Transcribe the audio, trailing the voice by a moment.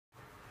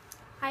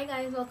Hi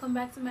guys, welcome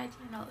back to my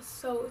channel.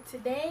 So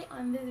today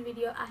on this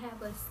video I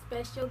have a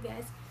special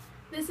guest.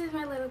 This is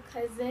my little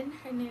cousin.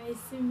 Her name is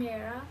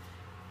Samira,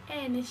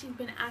 and she's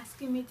been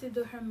asking me to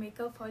do her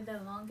makeup for the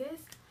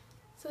longest.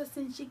 So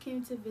since she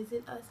came to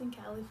visit us in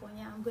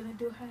California, I'm gonna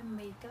do her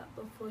makeup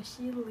before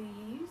she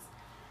leaves.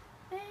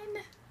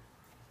 And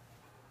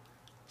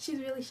she's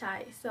really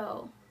shy,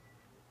 so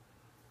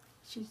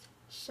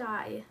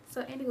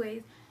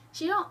anyways,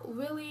 she don't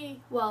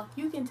really, well,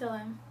 you can tell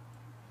him.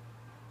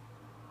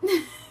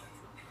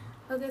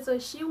 Okay, so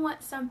she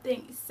wants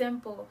something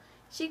simple.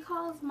 She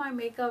calls my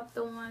makeup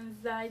the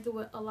ones that I do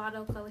with a lot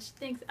of color. She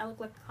thinks I look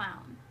like a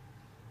clown.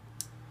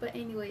 But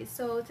anyway,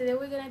 so today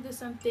we're gonna do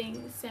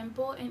something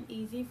simple and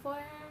easy for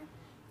her,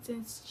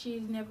 since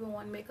she's never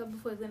worn makeup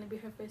before. It's gonna be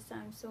her first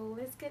time. So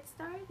let's get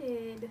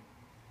started,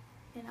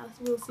 and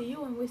we'll see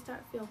you when we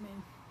start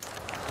filming.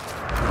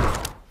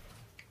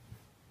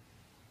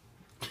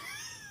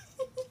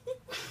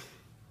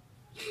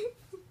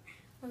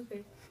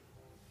 Okay.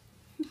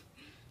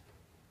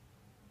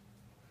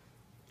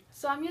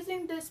 So I'm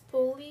using this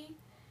spoolie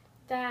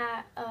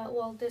that,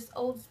 this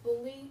old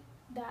spoolie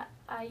that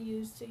I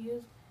used to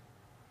use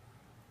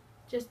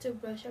just to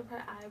brush up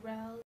her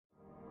eyebrows.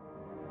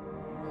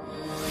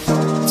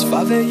 It's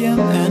 5 a.m.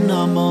 and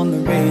I'm on the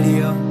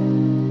radio.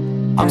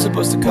 I'm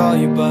supposed to call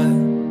you, but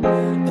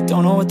I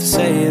don't know what to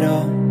say at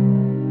all.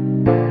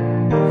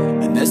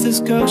 And there's this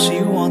girl,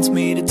 she wants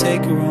me to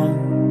take her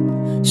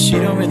home. She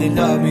don't really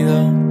love me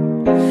though.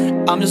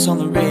 I'm just on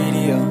the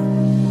radio.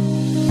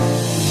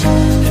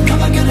 And I'm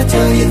not gonna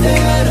tell you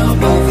that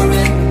I'm over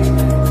it.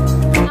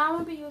 Now I'm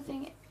gonna be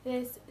using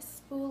this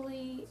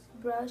spoolie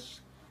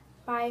brush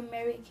by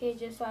Mary Kay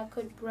just so I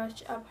could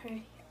brush up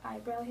her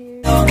eyebrow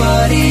hair.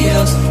 Nobody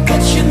else,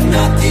 but you're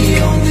not the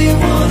only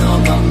one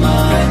on my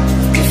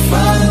mind. If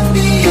I'm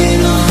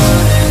being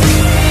honest,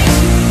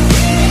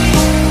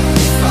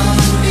 if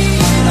I'm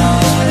being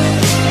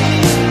honest,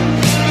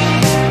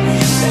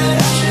 you said I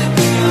should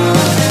be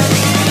honest,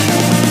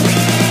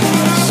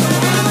 so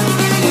I'm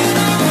being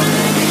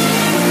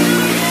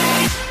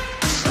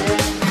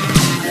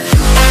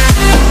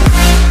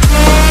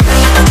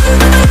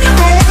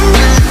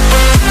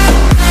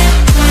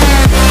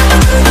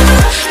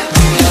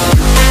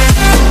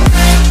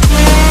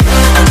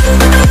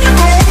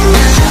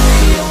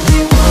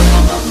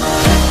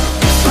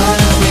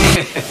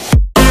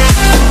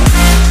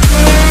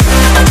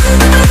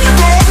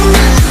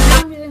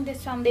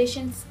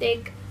foundation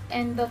stick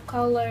in the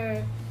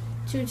color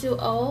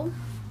 220.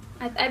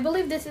 I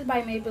believe this is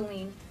by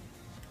Maybelline,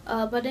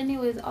 but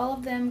anyways, all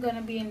of them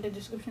gonna be in the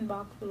description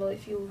box below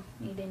if you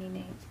need any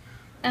names.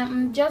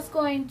 I'm just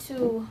going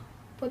to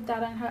put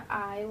that on her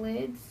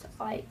eyelids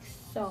like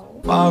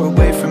so. far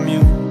away from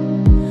you,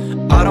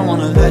 I don't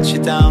wanna let you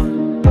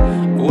down.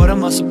 What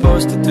am I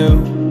supposed to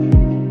do?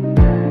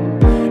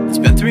 It's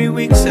been 3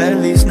 weeks at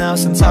least now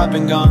since I've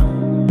been gone,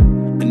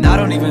 and I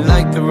don't even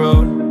like the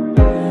road.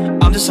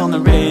 I'm just on the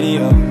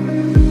radio.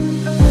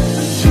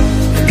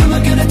 And I'm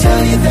not gonna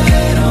tell you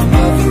that I'm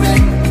over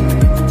it,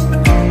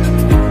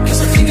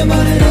 'cause I think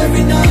about it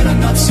every night, I'm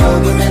not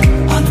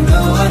sobering. I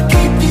know I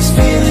keep these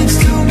feelings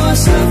to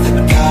myself,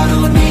 that I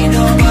don't need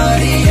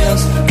nobody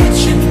else, but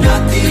you're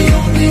not the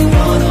only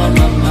one on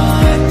my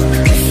mind.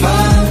 If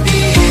I'm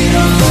being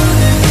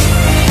honest,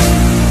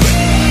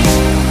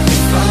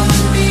 if I'm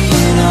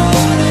being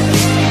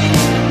honest,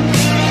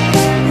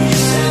 you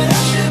said I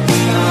should be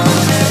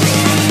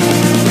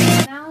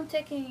honest. Now I'm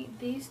taking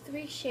these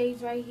 3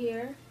 shades right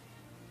here.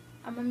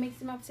 I'm gonna mix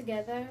them up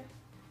together,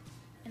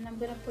 and I'm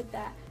gonna put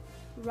that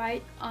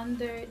right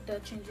under the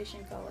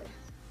transition color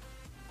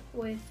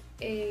with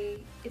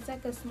it's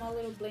like a small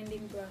little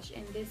blending brush,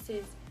 and this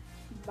is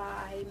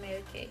by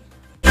Mary Kay.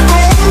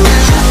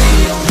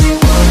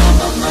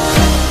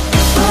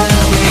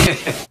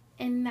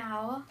 And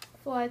now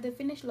for the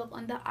finished look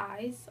on the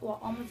eyes, well,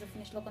 almost the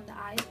finished look on the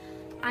eyes,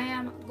 I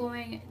am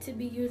going to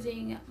be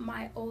using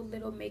my old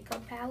little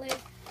makeup palette.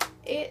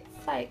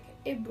 It's like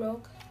it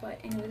broke, but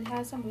anyway, it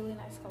has some really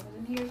nice colors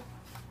in here.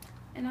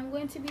 And I'm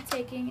going to be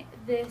taking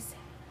this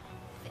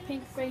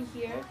pink right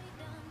here.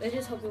 Let's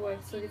just hope it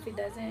works. So if it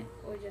doesn't,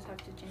 we'll just have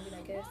to change it,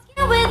 I guess.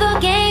 With a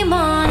game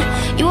on,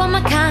 you are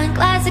my kind,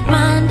 classic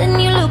mind,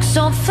 and you look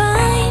so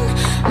fine.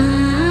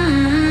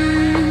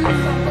 So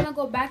I'm gonna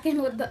go back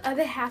in with the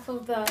other half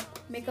of the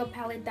makeup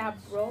palette that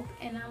broke,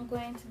 and I'm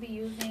going to be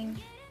using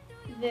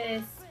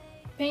this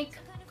pink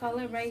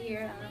color right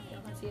here. I don't know if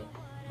you can see it.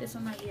 This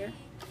one right here.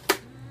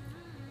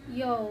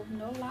 Yo,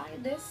 no lie,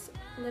 this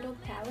little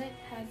palette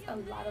has a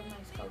lot of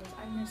nice colors.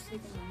 I've been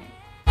sleeping on it.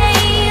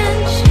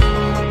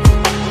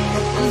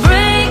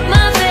 Break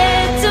my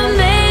bed to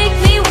make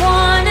me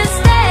wanna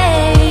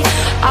stay.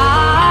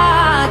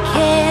 I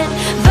can't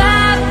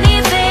vibe me,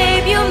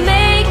 babe. You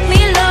make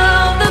me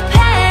love the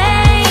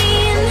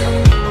pain.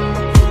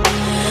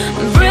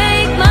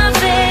 Break my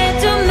bed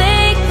to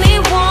make me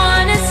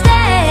wanna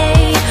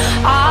stay.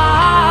 I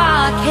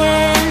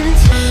can't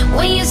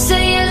when you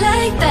say it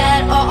like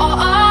that. Oh,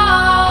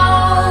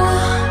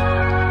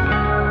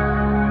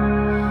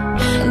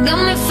 got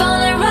me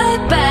falling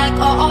right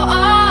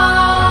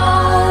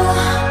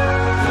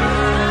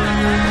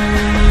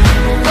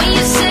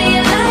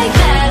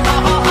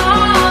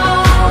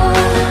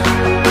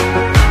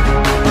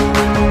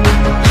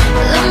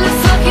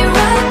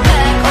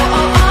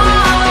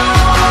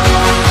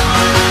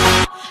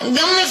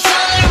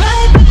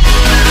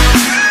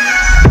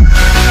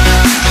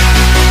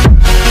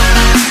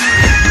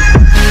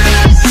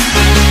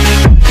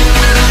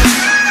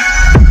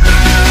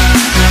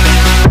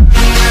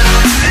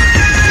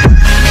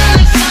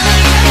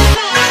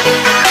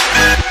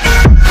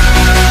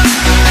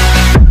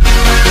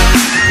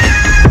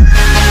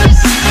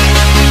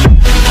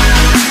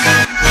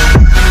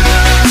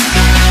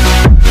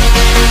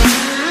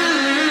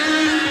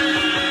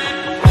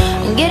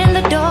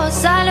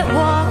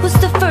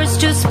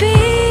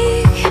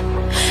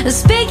to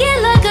speak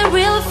it like a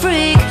real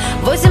freak.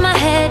 Voice in my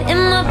head, in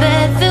my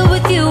bed, filled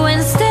with you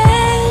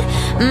instead.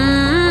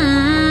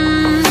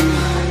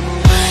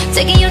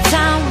 Taking your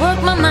time,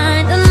 work my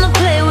mind, and I'll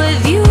play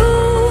with you.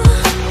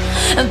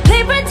 And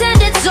play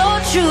pretend it's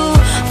all true.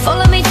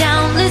 Follow me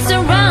down,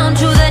 listen round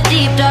to that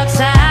deep dark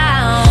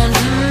sound.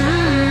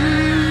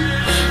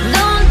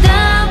 Don't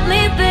doubt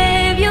me,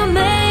 babe, you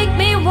make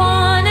me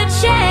wanna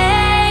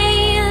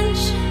change.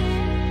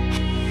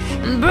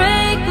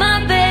 Break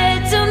my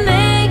bed to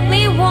make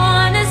me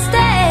wanna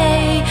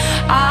stay.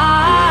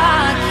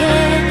 I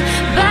can't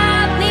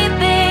bite me,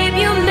 babe,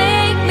 you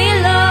make me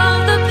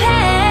love the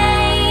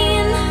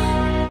pain.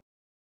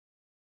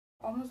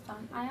 Almost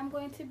done. I am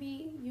going to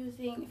be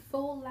using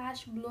Full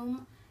Lash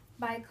Bloom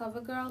by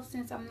CoverGirl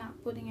since I'm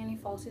not putting any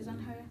falsies on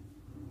her.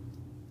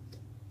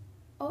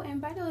 Oh, and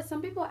by the way,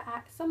 some girl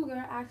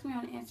asked me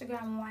on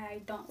Instagram why I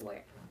don't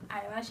wear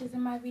eyelashes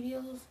in my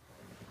videos.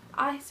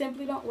 I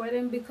simply don't wear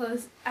them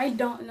because I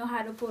don't know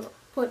how to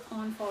put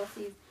on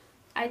falsies.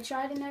 I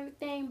tried and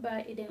everything,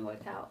 but it didn't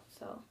work out,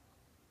 so.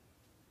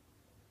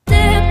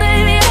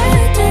 Baby,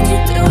 what did you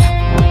do?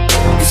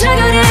 'Cause I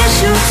got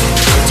issues,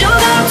 you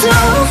got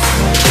too.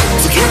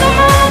 So keep them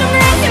on to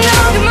me, you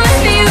know, it might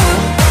be you.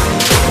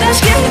 Let's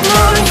get the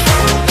glory,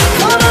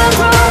 all the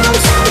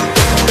problems.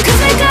 Because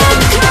they got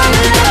the kind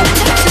of love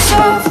that takes us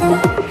over.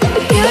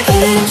 You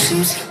got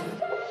issues,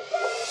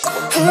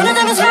 and one of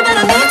them is right, but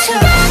I need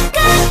you.